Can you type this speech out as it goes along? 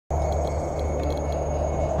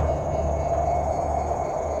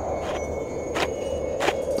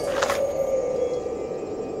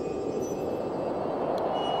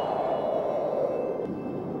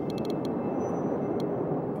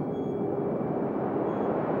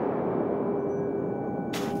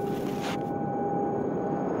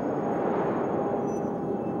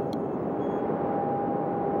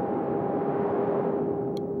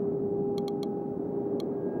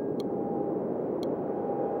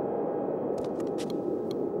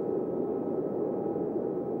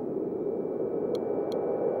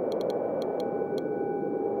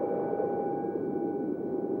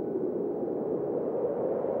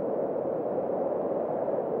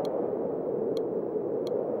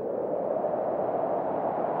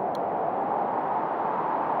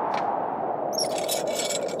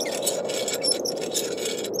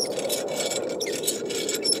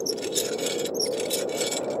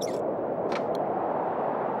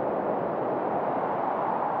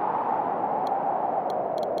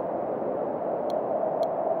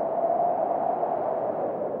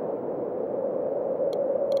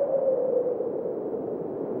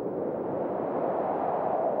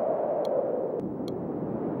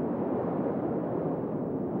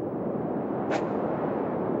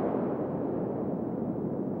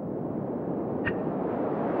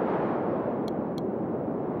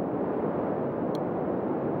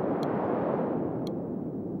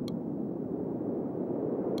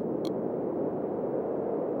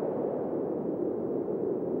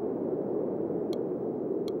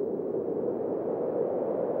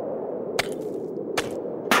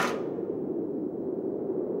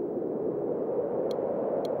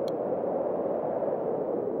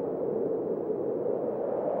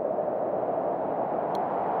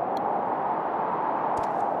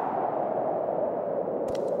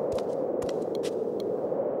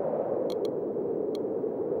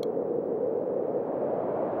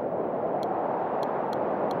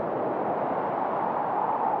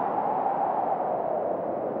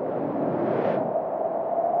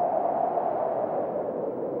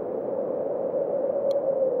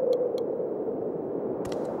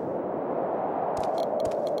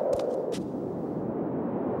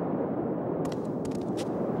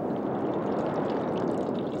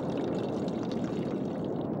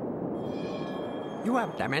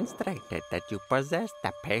have demonstrated that you possess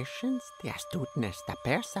the patience, the astuteness, the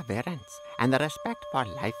perseverance, and the respect for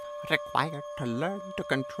life required to learn to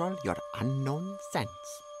control your unknown sense.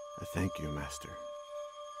 Thank you, Master.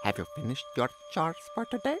 Have you finished your chores for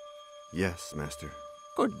today? Yes, Master.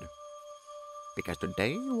 Good. Because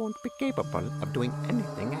today you won't be capable of doing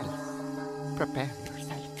anything else. Prepare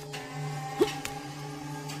yourself.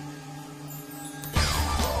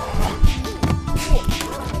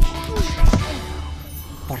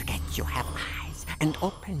 Forget you have eyes and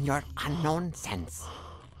open your unknown sense.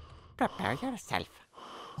 Prepare yourself.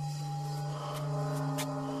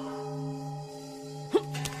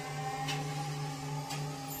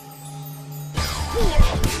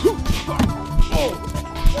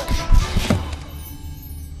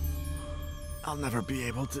 I'll never be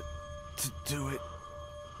able to do it.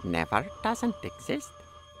 Never doesn't exist.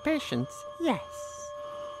 Patience, yes.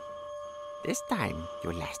 This time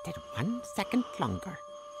you lasted 1 second longer.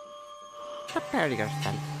 Prepare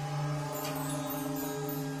yourself.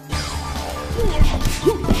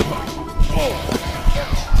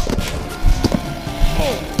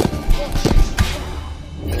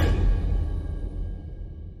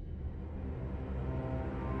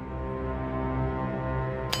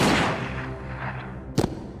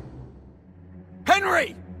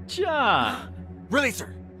 Henry! John! Really,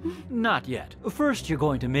 sir? Not yet. First, you're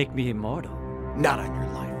going to make me immortal. Not on your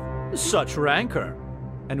life. Such rancor.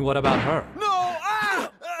 And what about her? No!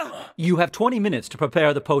 Ah! You have 20 minutes to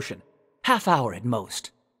prepare the potion. Half hour at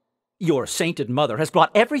most. Your sainted mother has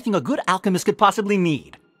brought everything a good alchemist could possibly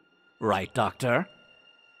need. Right, Doctor?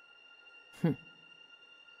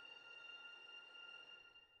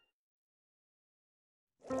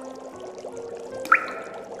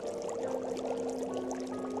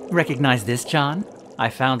 Recognize this, John? I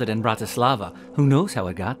found it in Bratislava. Who knows how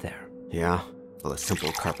it got there? Yeah? Well, a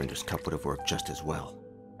simple carpenter's cup would have worked just as well.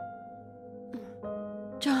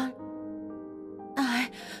 John,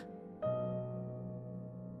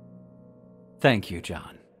 Thank you,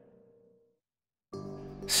 John.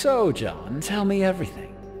 So, John, tell me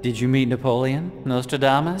everything. Did you meet Napoleon,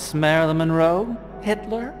 Nostradamus, Marilyn Monroe,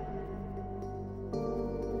 Hitler?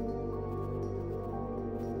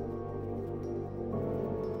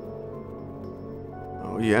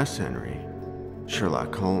 Oh, yes, Henry.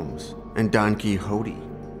 Sherlock Holmes and Don Quixote.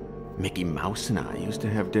 Mickey Mouse and I used to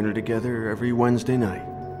have dinner together every Wednesday night.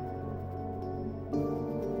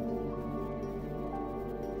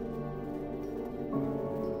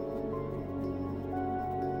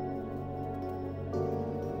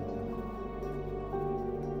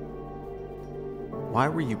 Why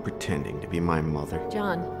were you pretending to be my mother?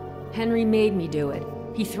 John, Henry made me do it.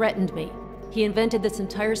 He threatened me. He invented this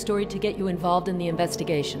entire story to get you involved in the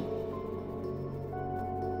investigation.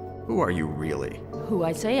 Who are you really? Who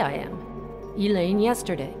I say I am. Elaine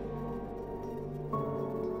yesterday.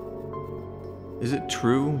 Is it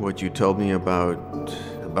true what you told me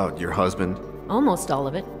about your husband? Almost all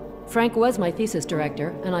of it. Frank was my thesis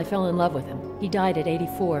director, and I fell in love with him. He died at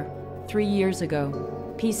 84, 3 years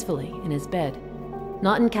ago, peacefully in his bed.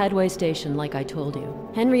 Not in Cadway Station, like I told you.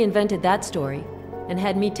 Henry invented that story and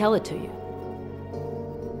had me tell it to you.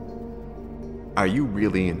 Are you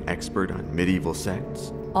really an expert on medieval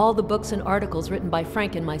sects? All the books and articles written by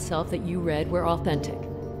Frank and myself that you read were authentic.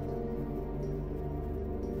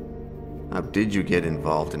 How did you get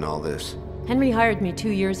involved in all this? Henry hired me 2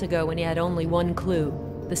 years ago when he had only one clue,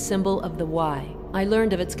 the symbol of the Y. I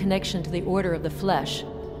learned of its connection to the Order of the Flesh,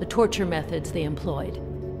 the torture methods they employed.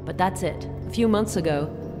 But that's it. A few months ago,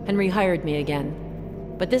 Henry hired me again.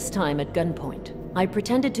 But this time at gunpoint. I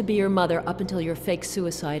pretended to be your mother up until your fake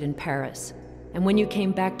suicide in Paris. And when you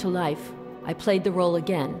came back to life, I played the role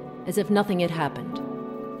again, as if nothing had happened.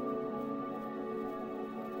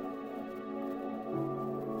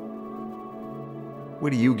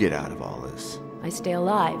 What do you get out of all this? I stay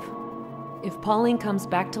alive. If Pauline comes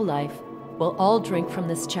back to life, we'll all drink from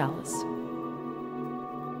this chalice.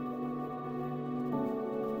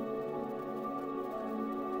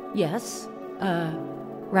 Yes?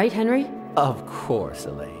 Right, Henry? Of course,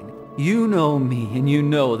 Elaine. You know me, and you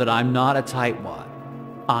know that I'm not a tightwad.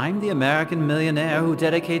 I'm the American millionaire who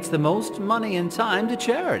dedicates the most money and time to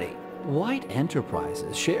charity. White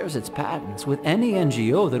Enterprises shares its patents with any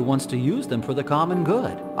NGO that wants to use them for the common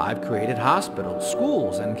good. I've created hospitals,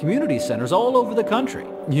 schools, and community centers all over the country.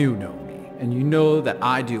 You know me, and you know that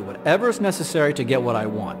I do whatever's necessary to get what I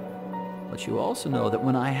want. But you also know that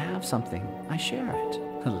when I have something, I share it.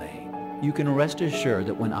 Elaine, you can rest assured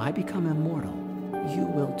that when I become immortal, you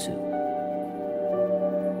will too.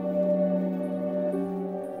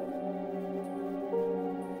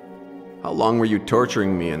 How long were you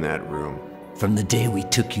torturing me in that room? From the day we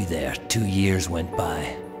took you there, 2 years went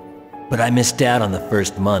by. But I missed out on the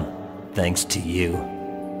first month, thanks to you.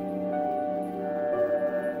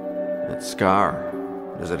 That scar,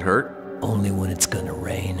 does it hurt? Only when it's gonna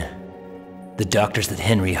rain. The doctors that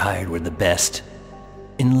Henry hired were the best.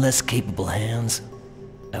 In less capable hands,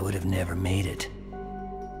 I would have never made it.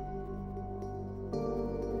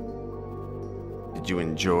 Did you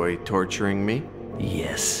enjoy torturing me?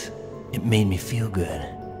 Yes, it made me feel good.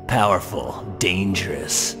 Powerful,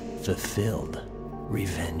 dangerous, fulfilled.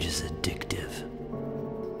 Revenge is addictive.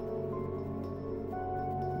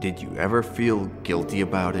 Did you ever feel guilty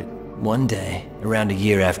about it? One day, around a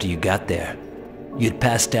year after you got there, you'd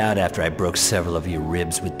passed out after I broke several of your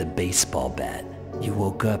ribs with the baseball bat. You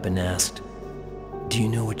woke up and asked, "Do you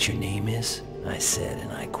know what your name is?" I said,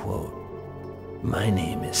 and I quote, "My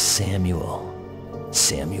name is Samuel.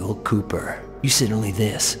 Samuel Cooper." You said only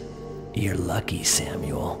this, "You're lucky,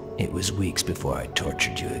 Samuel. It was weeks before I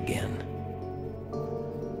tortured you again."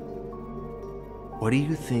 What do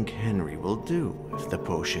you think Henry will do if the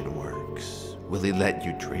potion works? Will he let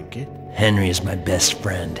you drink it? Henry is my best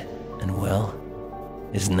friend. And well,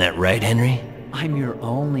 isn't that right, Henry? I'm your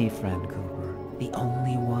only friend, Cooper. The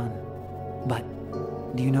only one. But,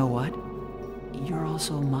 do you know what? You're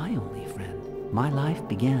also my only friend. My life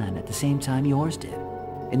began at the same time yours did.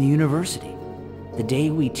 In the university. The day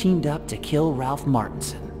we teamed up to kill Ralph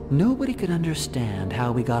Martinson. Nobody could understand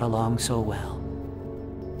how we got along so well.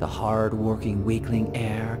 The hard-working weakling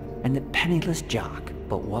heir and the penniless jock.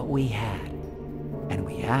 But what we had, and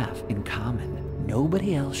we have in common,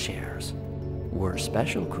 nobody else shares. We're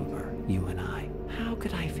special, Cooper, you and I. How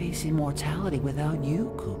could I face immortality without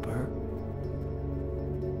you, Cooper?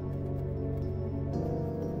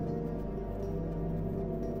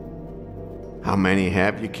 How many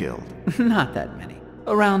have you killed? Not that many.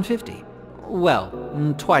 Around 50. Well,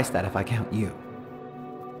 twice that if I count you.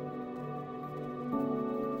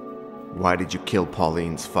 Why did you kill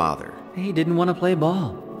Pauline's father? He didn't want to play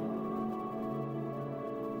ball.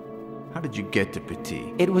 How did you get to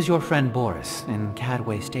Petit? It was your friend Boris in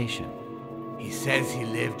Cadway Station. He says he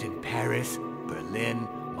lived in Paris, Berlin,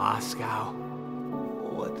 Moscow.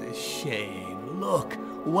 What a shame. Look,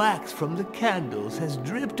 wax from the candles has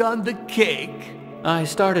dripped on the cake. I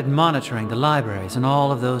started monitoring the libraries in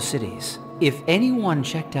all of those cities. If anyone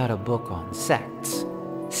checked out a book on sects,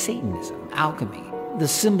 Satanism, alchemy, the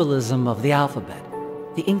symbolism of the alphabet,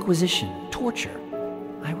 the Inquisition, torture,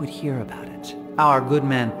 I would hear about it. Our good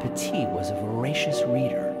man Petit was a voracious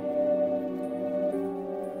reader.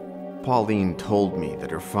 Pauline told me that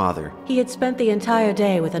her father... He had spent the entire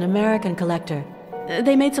day with an American collector.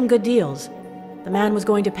 They made some good deals. The man was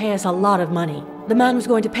going to pay us a lot of money. We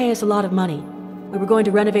were going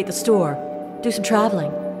to renovate the store, do some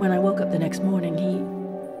traveling. When I woke up the next morning,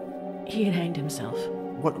 he had hanged himself.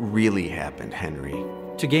 What really happened, Henry?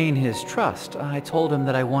 To gain his trust, I told him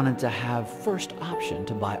that I wanted to have first option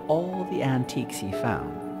to buy all the antiques he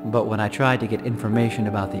found. But when I tried to get information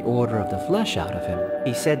about the Order of the Flesh out of him,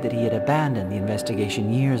 he said that he had abandoned the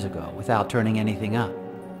investigation years ago without turning anything up.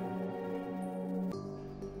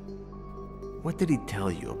 What did he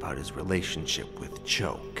tell you about his relationship with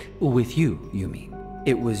Choke? With you, you mean?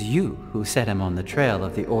 It was you who set him on the trail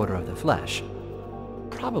of the Order of the Flesh.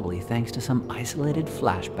 Probably thanks to some isolated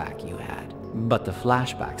flashback you had. But the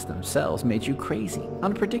flashbacks themselves made you crazy,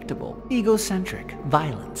 unpredictable, egocentric,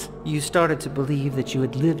 violent. You started to believe that you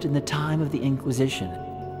had lived in the time of the Inquisition,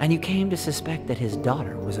 and you came to suspect that his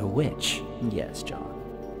daughter was a witch. Yes, John.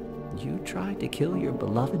 You tried to kill your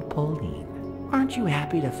beloved Pauline. Aren't you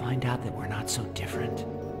happy to find out that we're not so different?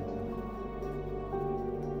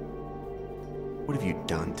 What have you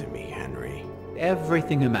done to me, Henry?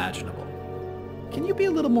 Everything imaginable. Can you be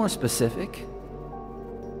a little more specific?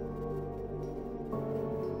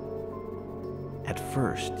 At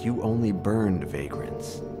first, you only burned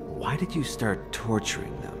vagrants. Why did you start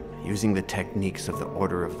torturing them, using the techniques of the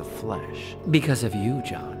Order of the Flesh? Because of you,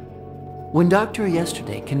 John. When Doctor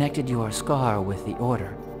yesterday connected your scar with the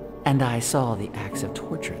Order, and I saw the acts of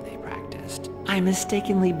torture they practiced, I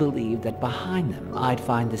mistakenly believed that behind them I'd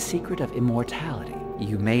find the secret of immortality.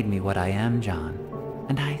 You made me what I am, John,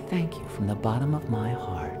 and I thank you from the bottom of my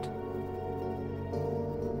heart.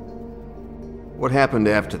 What happened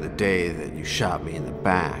after the day that you shot me in the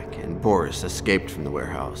back and Boris escaped from the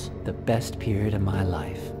warehouse? The best period of my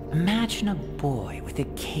life. Imagine a boy with a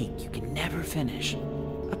cake you can never finish.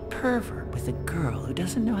 A pervert with a girl who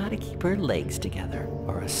doesn't know how to keep her legs together.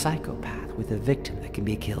 Or a psychopath with a victim that can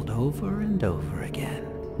be killed over and over again.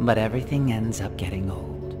 But everything ends up getting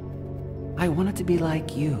old. I wanted to be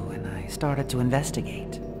like you, and I started to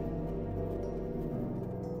investigate.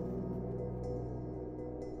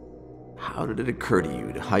 How did it occur to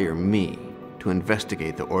you to hire me to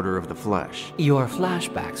investigate the Order of the Flesh? Your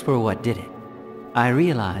flashbacks were what did it. I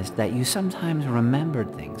realized that you sometimes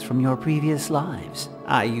remembered things from your previous lives.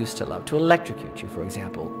 I used to love to electrocute you, for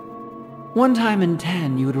example. One time in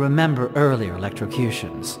 10, you would remember earlier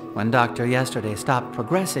electrocutions. When Dr. Yesterday stopped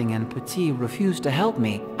progressing and Petit refused to help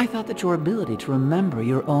me, I thought that your ability to remember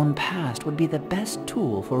your own past would be the best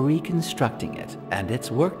tool for reconstructing it, and it's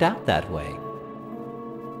worked out that way.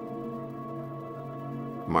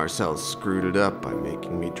 Marcel screwed it up by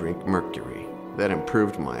making me drink mercury. That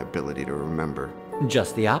improved my ability to remember.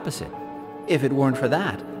 Just the opposite. If it weren't for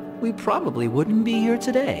that, we probably wouldn't be here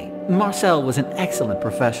today. Marcel was an excellent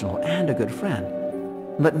professional and a good friend.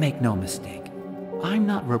 But make no mistake, I'm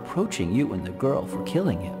not reproaching you and the girl for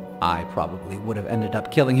killing him. I probably would have ended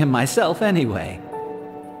up killing him myself anyway.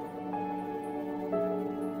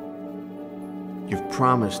 You've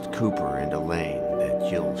promised Cooper and Elaine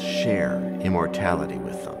that you'll share immortality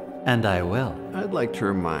with them. And I will. I'd like to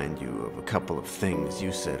remind you of a couple of things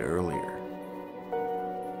you said earlier.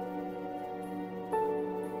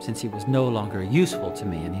 Since he was no longer useful to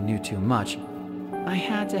me and he knew too much, I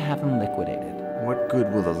had to have him liquidated. What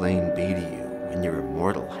good will Elaine be to you when you're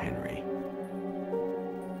immortal, Henry?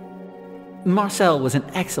 Marcel was an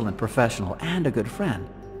excellent professional and a good friend.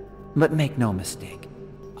 But make no mistake,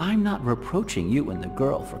 I'm not reproaching you and the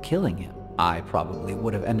girl for killing him. I probably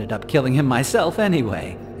would have ended up killing him myself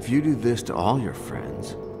anyway. If you do this to all your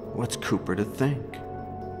friends, what's Cooper to think?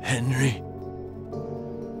 Henry?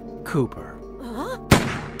 Cooper. Huh?